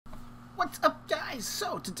What's up, guys?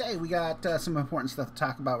 So today we got some important stuff to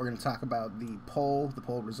talk about. We're going to talk about the poll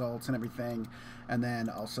results and everything, and then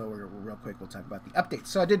also real quick we'll talk about the updates.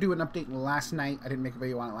 So I did do an update last night. I didn't make a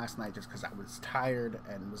video on it last night just because I was tired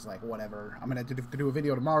and was like, whatever. I'm going to do a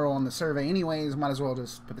video tomorrow on the survey anyways. Might as well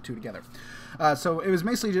just put the two together. So it was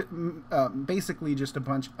basically just a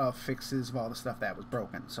bunch of fixes of all the stuff that was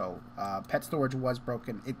broken. So pet storage was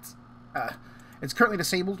broken. It's currently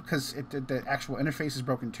disabled because the actual interface is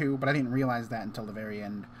broken too, but I didn't realize that until the very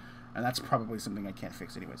end, and that's probably something I can't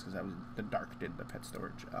fix anyways because the dark did the pet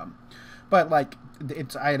storage. But like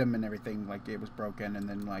its item and everything, like it was broken, and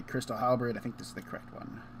then like Crystal Halberd, I think this is the correct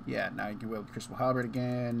one. Yeah, now you can wield Crystal Halberd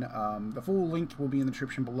again. The full link will be in the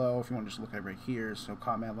description below if you want to just look at it right here. So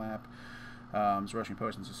Combat Lab. Rushing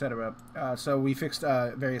potions, etc. So we fixed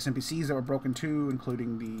various NPCs that were broken too,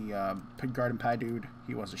 including the Garden Pie Dude.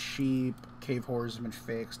 He was a sheep. Cave Horrors have been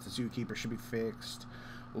fixed. The Zookeeper should be fixed.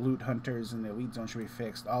 Loot Hunters in the Elite Zone should be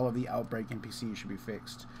fixed. All of the Outbreak NPCs should be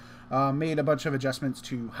fixed. Made a bunch of adjustments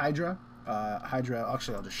to Hydra. Hydra,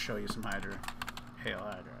 actually I'll just show you some Hydra. Hail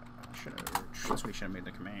Hydra. That's what we should have made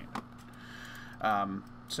the command.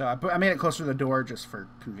 So I made it closer to the door just for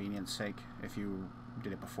convenience sake. If you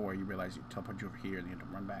did it before, you realize you teleport you over here and you have to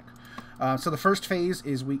run back. So the first phase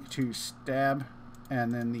is weak to stab,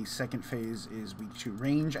 and then the second phase is weak to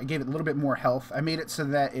range. I gave it a little bit more health. I made it so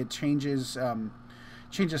that it changes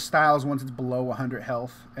styles once it's below 100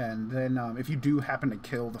 health, and then if you do happen to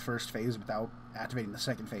kill the first phase without activating the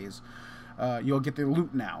second phase, you'll get the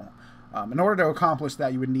loot now. In order to accomplish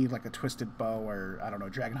that, you would need like a Twisted Bow or, I don't know,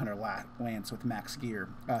 Dragon Hunter Lance with max gear.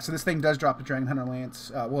 So this thing does drop the Dragon Hunter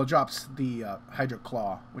Lance. Well, it drops the Hydra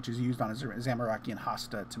Claw, which is used on a Zamorakian and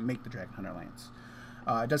Hasta to make the Dragon Hunter Lance.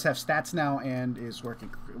 It does have stats now and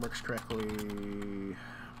works correctly.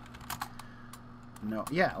 No,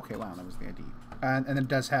 yeah, okay, wow, that was the ID. And it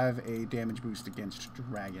does have a damage boost against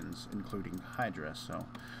dragons, including Hydra, so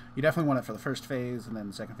you definitely want it for the first phase, and then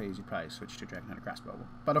the second phase you probably switch to Dragon Hunter Crossbow.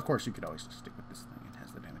 But of course you could always just stick with this thing. It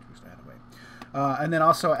has the damage boost either way. And then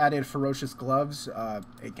also added Ferocious Gloves,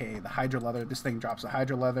 aka the Hydra Leather. This thing drops the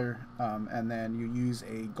Hydra Leather, and then you use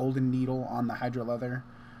a golden needle on the Hydra Leather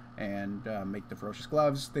and make the Ferocious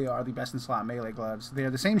Gloves. They are the best in slot melee gloves. They're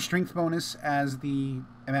the same strength bonus as the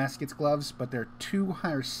Amasket's gloves, but they're 2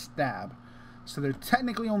 higher stab. So they're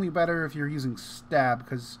technically only better if you're using stab,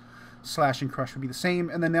 because slash and crush would be the same.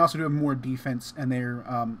 And then they also do have more defense, and they're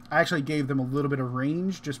I actually gave them a little bit of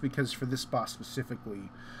range just because for this boss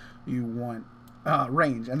specifically you want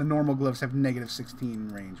range, and the normal gloves have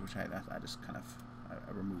 -16 range, which I just kind of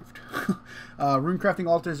removed. Rune crafting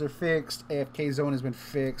altars are fixed. AFK zone has been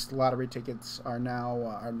fixed. Lottery tickets are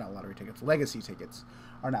now not lottery tickets, legacy tickets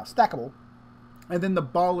are now stackable. And then the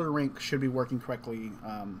baller rink should be working correctly.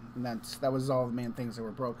 And that was all the main things that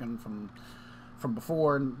were broken from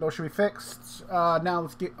before, and those should be fixed. Now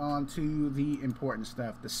let's get on to the important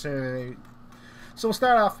stuff, the survey. So we'll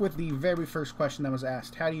start off with the very first question that was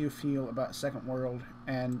asked. How do you feel about Second World?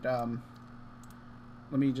 And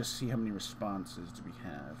let me just see how many responses do we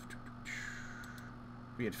have.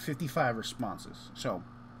 We had 55 responses. So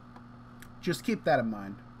just keep that in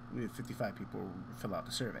mind. We had 55 people fill out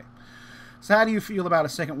the survey. So how do you feel about a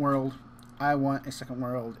Second World? I want a Second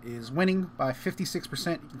World is winning by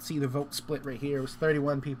 56%. You can see the vote split right here. It was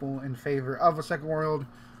 31 people in favor of a Second World,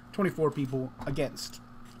 24 people against.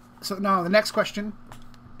 So now the next question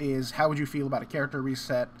is, how would you feel about a character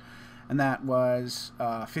reset? And that was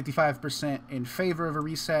 55% in favor of a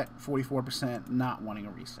reset, 44% not wanting a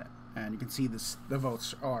reset. And you can see the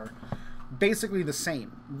votes are basically the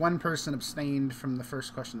same. One person abstained from the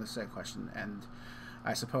first question to the second question, and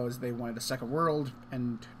I suppose they wanted a Second World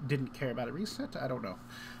and didn't care about a reset. I don't know.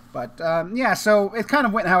 But, yeah, so it kind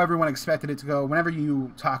of went how everyone expected it to go. Whenever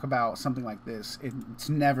you talk about something like this, it's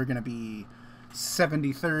never going to be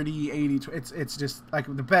 70-30, 80... It's just, like,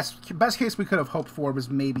 the best case we could have hoped for was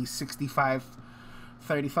maybe 65-35.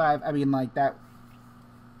 I mean, like, that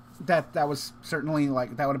was certainly,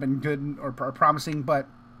 like, that would have been good or promising. But,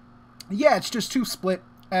 yeah, it's just too split.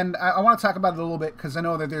 And I want to talk about it a little bit because I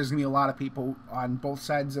know that there's going to be a lot of people on both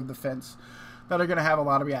sides of the fence that are going to have a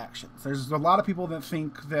lot of reactions. There's a lot of people that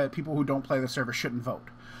think that people who don't play the server shouldn't vote.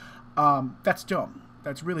 That's dumb.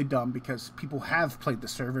 That's really dumb because people have played the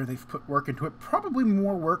server. They've put work into it, probably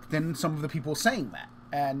more work than some of the people saying that.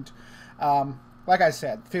 And like I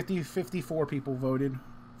said, 54 people voted.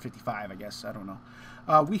 55, I guess. I don't know.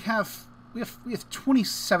 We have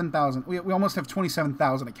 27,000. We almost have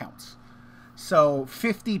 27,000 accounts. So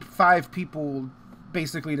 55 people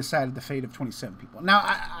basically decided the fate of 27 people. Now,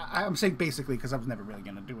 I'm saying basically because I was never really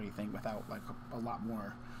going to do anything without like a lot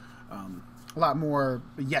more a lot more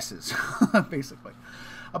yeses, basically.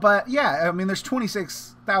 But yeah, I mean, there's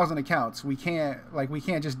 26,000 accounts. We can't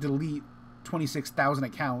just delete 26,000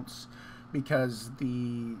 accounts because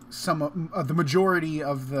the majority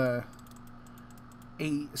of the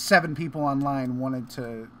 7 people online wanted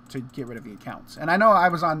to get rid of the accounts. And I know I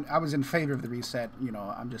was in favor of the reset. You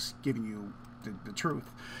know, I'm just giving you the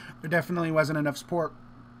truth. There definitely wasn't enough support.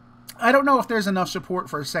 I don't know if there's enough support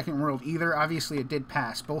for a second world either. Obviously, it did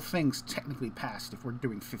pass. Both things technically passed if we're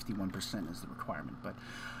doing 51% as the requirement. But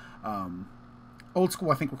old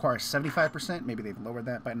school, I think, requires 75%. Maybe they've lowered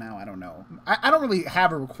that by now. I don't know. I don't really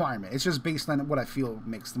have a requirement. It's just based on what I feel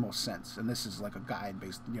makes the most sense. And this is like a guide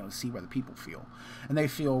based, you know, to see where the people feel. And they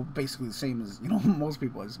feel basically the same as, you know, most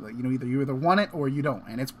people. Is, you know, you either want it or you don't.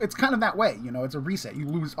 And it's kind of that way. You know, it's a reset. You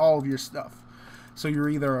lose all of your stuff. So you're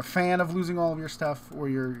either a fan of losing all of your stuff or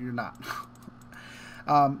you're not.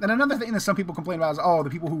 And another thing that some people complain about is, oh, the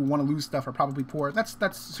people who want to lose stuff are probably poor. That's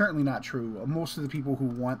certainly not true. Most of the people who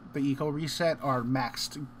want the eco reset are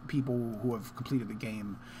maxed people who have completed the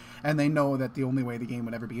game, and they know that the only way the game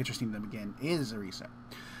would ever be interesting to them again is a reset.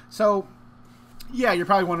 So, yeah, you're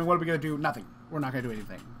probably wondering, what are we going to do? Nothing. We're not going to do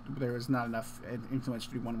anything. There is not enough influence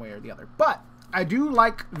to do one way or the other. But I do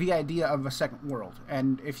like the idea of a second world,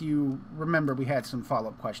 and if you remember, we had some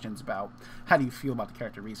follow-up questions about how do you feel about the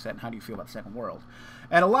character reset and how do you feel about the second world.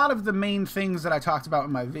 And a lot of the main things that I talked about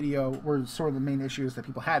in my video were sort of the main issues that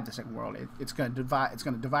people had with the second world. It's going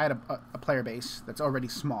to divide a player base that's already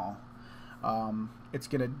small. It's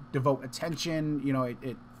going to devote attention. You know,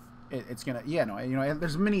 it's going to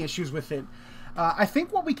there's many issues with it. I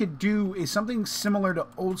think what we could do is something similar to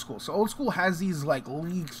Old School. So Old School has these like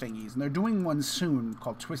league thingies, and they're doing one soon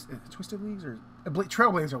called Twisted Leagues or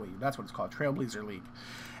Trailblazer League. That's what it's called, Trailblazer League.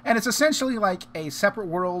 And it's essentially like a separate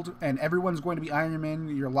world, and everyone's going to be Iron Man.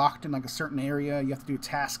 You're locked in like a certain area. You have to do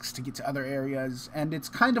tasks to get to other areas, and it's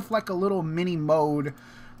kind of like a little mini mode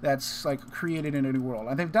that's like created in a new world.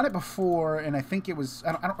 And they've done it before, and I think it was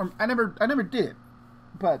I never did it,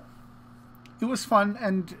 but it was fun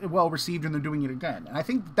and well received, and they're doing it again. And I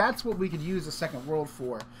think that's what we could use the second world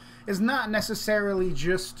for, is not necessarily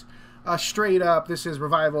just straight up, this is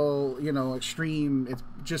revival, you know, extreme. It's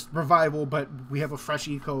just revival, but we have a fresh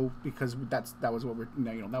eco because that was what we're,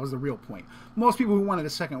 you know, that was the real point. Most people who wanted a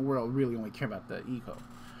second world really only care about the eco.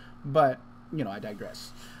 But, you know, I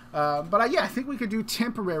digress. Yeah, I think we could do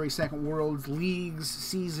temporary second worlds, leagues,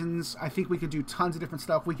 seasons. I think we could do tons of different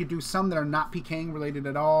stuff. We could do some that are not PKing related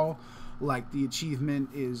at all. Like the achievement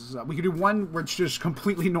is, we could do one where it's just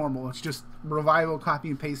completely normal. It's just revival, copy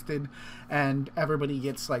and pasted, and everybody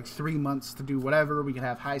gets like 3 months to do whatever. We could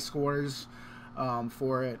have high scores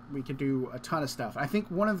for it. We could do a ton of stuff. I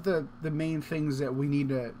think one of the main things that we need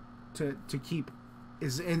to keep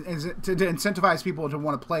is to incentivize people to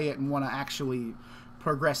want to play it and want to actually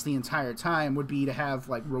progress the entire time would be to have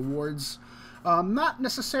like rewards, not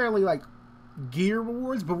necessarily like gear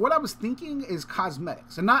rewards, but what I was thinking is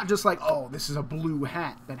cosmetics, and not just like, oh, this is a blue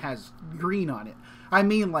hat that has green on it. I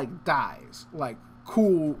mean like dyes, like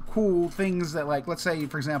cool things that, like, let's say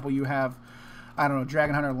for example you have, I don't know,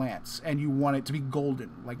 Dragon Hunter Lance, and you want it to be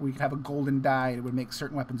golden. Like, we could have a golden dye, it would make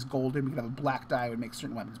certain weapons golden. We could have a black dye, it would make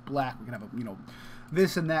certain weapons black. We could have a, you know,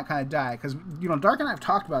 this and that kind of dye, because, you know, Dark and I have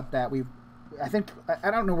talked about that. I think,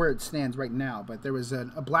 I don't know where it stands right now, but there was a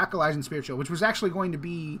Black Elysian Spiritual, which was actually going to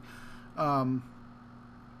be an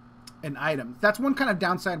item. That's one kind of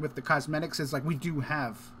downside with the cosmetics, is like we do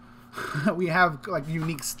have we have like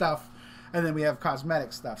unique stuff, and then we have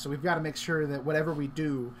cosmetic stuff, so we've got to make sure that whatever we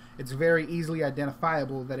do, it's very easily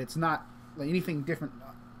identifiable, that it's not like anything different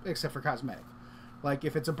except for cosmetic. Like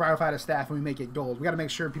if it's a Biofighter staff and we make it gold, we got to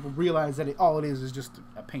make sure people realize that all it is just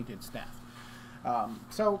a painted staff.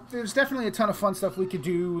 So there's definitely a ton of fun stuff we could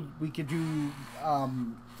do. We could do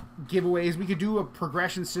giveaways. We could do a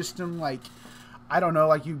progression system, like, I don't know,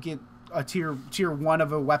 like you get a tier 1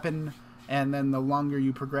 of a weapon, and then the longer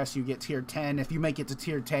you progress you get tier 10. If you make it to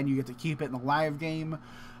tier 10, you get to keep it in the live game.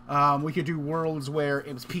 We could do worlds where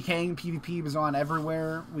it was PKing, PvP was on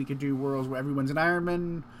everywhere. We could do worlds where everyone's an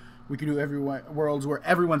Ironman. We could do worlds where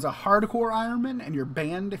everyone's a hardcore Ironman and you're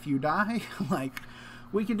banned if you die. Like,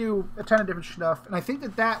 we could do a ton of different stuff, and I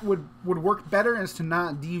think that would work better as to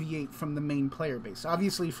not deviate from the main player base.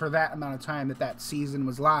 Obviously, for that amount of time that season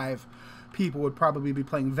was live, people would probably be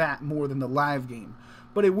playing that more than the live game.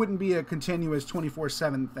 But it wouldn't be a continuous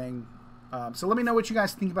 24/7 thing. So let me know what you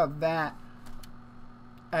guys think about that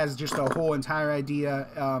as just a whole entire idea.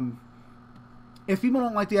 If people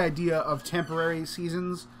don't like the idea of temporary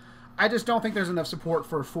seasons, I just don't think there's enough support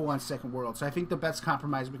for a full-on second world. So I think the best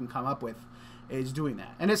compromise we can come up with is doing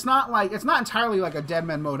that. And it's not entirely like a dead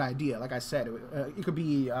man mode idea. Like I said, it could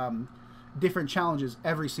be different challenges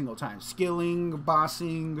every single time. Skilling,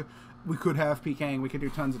 bossing, we could have PKing, we could do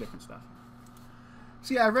tons of different stuff.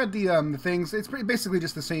 So yeah, I read the things. It's basically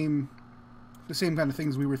just the same kind of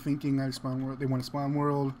things we were thinking. They want a spawn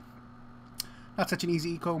world. Not such an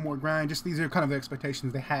easy eco, more grind. Just these are kind of the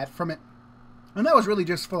expectations they had from it. And that was really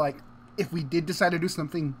just for like, if we did decide to do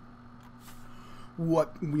something,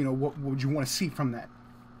 what would you want to see from that?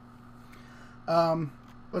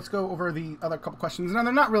 Let's go over the other couple questions. Now,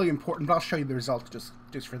 they're not really important, but I'll show you the results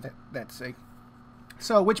just for that sake.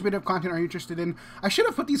 So, which bit of content are you interested in? I should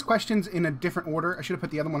have put these questions in a different order. I should have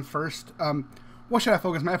put the other one first. What should I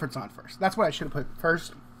focus my efforts on first? That's what I should have put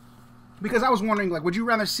first. Because I was wondering, like, would you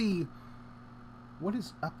rather see... What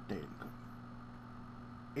is updating?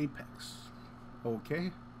 Apex.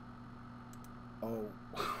 Okay. Oh.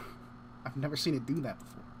 I've never seen it do that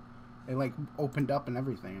before. It, like, opened up and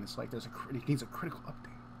everything, and it's like it needs a critical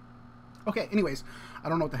update. Okay, anyways. I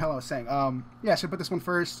don't know what the hell I was saying. Yeah, I should put this one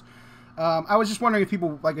first. I was just wondering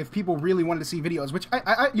if people really wanted to see videos, which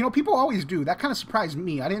people always do. That kind of surprised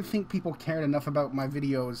me. I didn't think people cared enough about my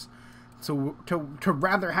videos to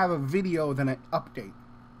rather have a video than an update.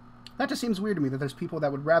 That just seems weird to me, that there's people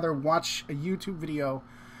that would rather watch a YouTube video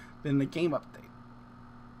than the game update.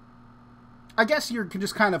 I guess you're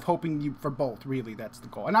just kind of hoping for both, really. That's the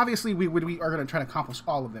goal. And obviously we are going to try to accomplish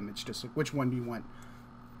all of them. It's just like, which one do you want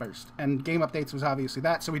first? And game updates was obviously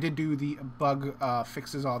that. So we did do the bug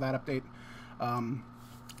fixes, all that update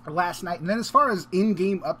last night. And then as far as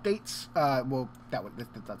in-game updates, well, that's what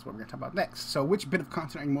we're going to talk about next. So which bit of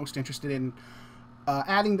content are you most interested in?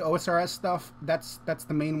 Adding the OSRS stuff, that's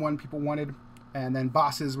the main one people wanted. And then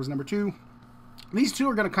bosses was number 2. These two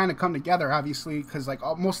are going to kind of come together, obviously, because like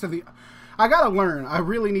most of the... I gotta learn. I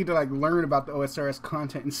really need to like learn about the OSRS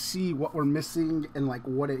content and see what we're missing and like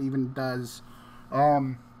what it even does.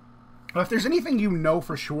 If there's anything you know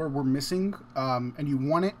for sure we're missing and you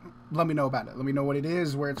want it, let me know about it. Let me know what it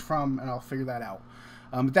is, where it's from, and I'll figure that out.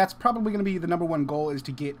 That's probably going to be the number one goal, is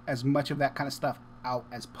to get as much of that kind of stuff out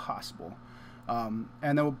as possible. And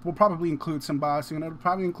then we'll probably include some bossing, and it'll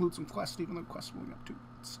probably include some quests, even though quests will be up to.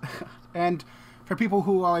 And for people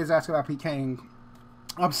who always ask about PKing,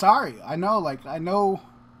 I'm sorry. I know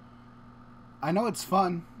it's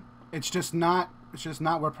fun. It's just not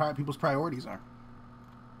where people's priorities are.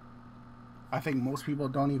 I think most people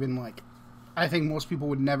don't even like... I think most people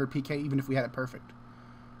would never PK even if we had it perfect.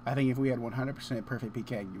 I think if we had 100% perfect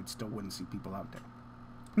PK, you still wouldn't see people out there.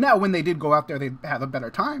 Now, when they did go out there, they'd have a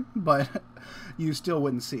better time, but you still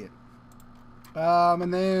wouldn't see it.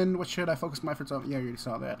 And then, what should I focus my efforts on? Yeah, you already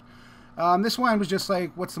saw that. This one was just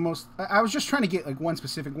like, what's the most... I was just trying to get like one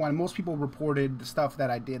specific one. Most people reported the stuff that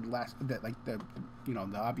I did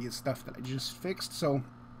the obvious stuff that I just fixed. So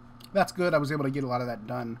that's good. I was able to get a lot of that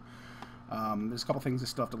done. There's a couple things that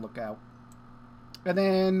still have to look out. And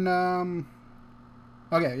then,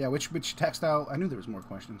 okay, yeah, which attack style... I knew there was more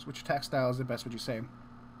questions. Which attack style is the best, would you say?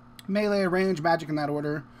 Melee, range, magic, in that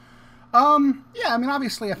order. Yeah, I mean,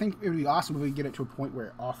 obviously, I think it would be awesome if we get it to a point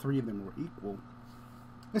where all three of them were equal.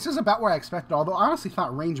 This is about where I expected, although I honestly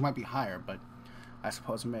thought range might be higher, but I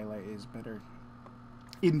suppose melee is better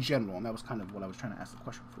in general, and that was kind of what I was trying to ask the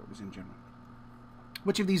question for, was in general.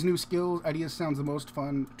 Which of these new skills ideas sounds the most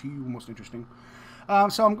fun to you, most interesting?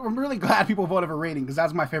 So I'm really glad people voted for rating, because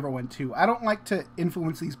that's my favorite one, too. I don't like to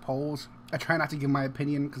influence these polls. I try not to give my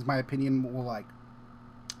opinion, because my opinion will, like,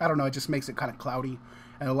 I don't know, it just makes it kind of cloudy.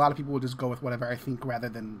 And a lot of people will just go with whatever I think rather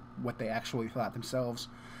than what they actually thought themselves.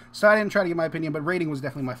 So I didn't try to give my opinion, but rating was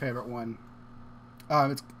definitely my favorite one.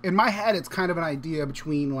 It's in my head, it's kind of an idea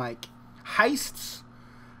between, like, heists.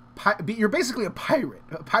 You're basically a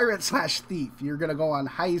pirate slash thief. You're going to go on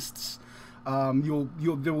heists.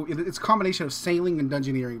 It's a combination of sailing and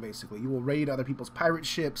dungeoneering, basically. You will raid other people's pirate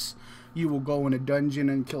ships. You will go in a dungeon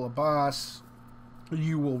and kill a boss.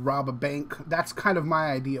 You will rob a bank. That's kind of my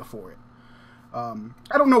idea for it.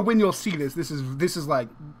 I don't know when you'll see this. This is like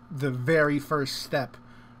the very first step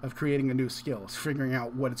of creating a new skill. It's figuring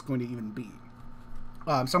out what it's going to even be.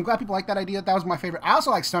 So I'm glad people like that idea. That was my favorite. I also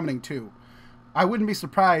like summoning too. I wouldn't be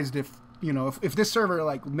surprised if this server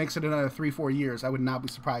like makes it another 3-4 years. I would not be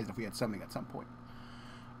surprised if we had summoning at some point.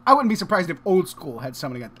 I wouldn't be surprised if old school had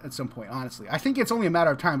summoning at some point, honestly. I think it's only a matter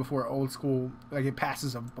of time before old school, like, it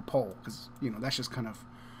passes a poll, because, that's just kind of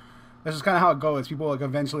how it goes. People, like,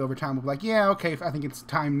 eventually over time will be like, yeah, okay, I think it's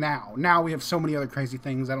time now. Now we have so many other crazy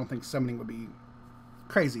things, I don't think summoning would be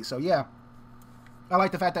crazy. So, yeah. I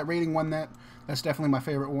like the fact that rating won that. That's definitely my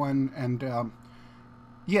favorite one. And,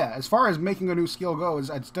 yeah, as far as making a new skill goes,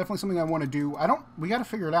 it's definitely something I want to do. We got to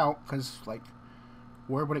figure it out, because, like,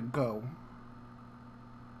 Where would it go?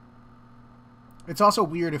 It's also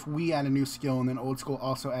weird if we add a new skill and then old school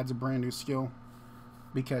also adds a brand new skill,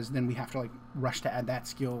 because then we have to like rush to add that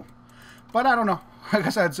skill. But I don't know. Like I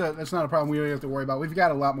said, that's not a problem we really have to worry about. We've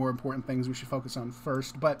got a lot more important things we should focus on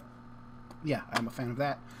first. But yeah, I'm a fan of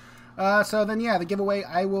that. So then, yeah, the giveaway,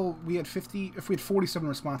 we had 47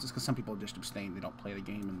 responses, because some people just abstain. They don't play the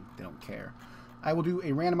game and they don't care. I will do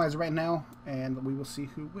a randomizer right now, and we will see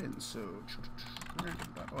who wins. So, okay,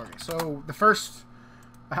 so the first,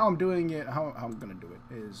 how I'm doing it, how I'm going to do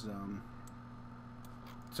it is,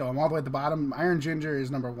 so I'm all the way at the bottom. Iron Ginger is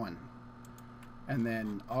number 1. And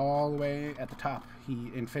then all the way at the top,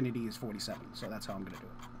 Infinity is 47. So that's how I'm going to do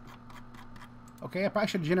it. Okay, I probably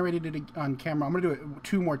should have generated it on camera. I'm going to do it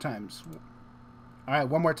 2 more times. All right,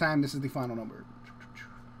 1 more time. This is the final number.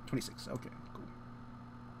 26. Okay, cool.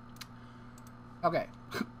 Okay.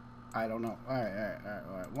 I don't know. All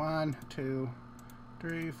right. 1, 2,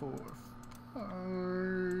 3, 4,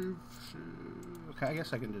 5, 6. Okay, I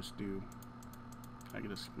guess I can just do... I can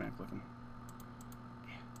just smack looking.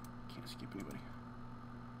 Yeah, can't skip anybody.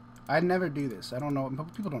 I'd never do this. I don't know.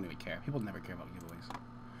 People don't even care. People never care about giveaways.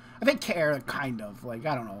 I think care, kind of. Like,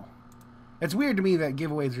 I don't know. It's weird to me that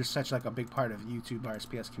giveaways are such, like, a big part of YouTube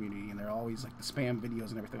RSPS community, and they're always, like, the spam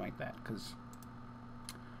videos and everything like that, because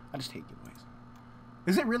I just hate giveaways.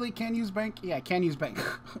 Is it really can use bank? Yeah, can use bank.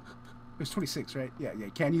 It was 26, right? Yeah,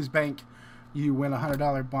 can use bank. You win a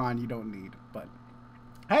 $100 bond you don't need, but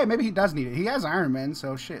hey, maybe he does need it. He has Iron Man,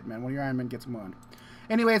 so shit, man. One of your Iron Men gets him on.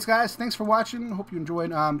 Anyways, guys, thanks for watching. Hope you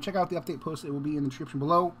enjoyed. Check out the update post. It will be in the description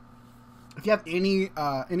below. If you have any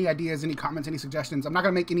ideas, any comments, any suggestions, I'm not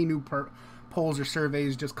going to make any new polls or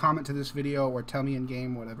surveys. Just comment to this video or tell me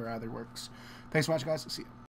in-game, whatever either works. Thanks for watching, guys. See you.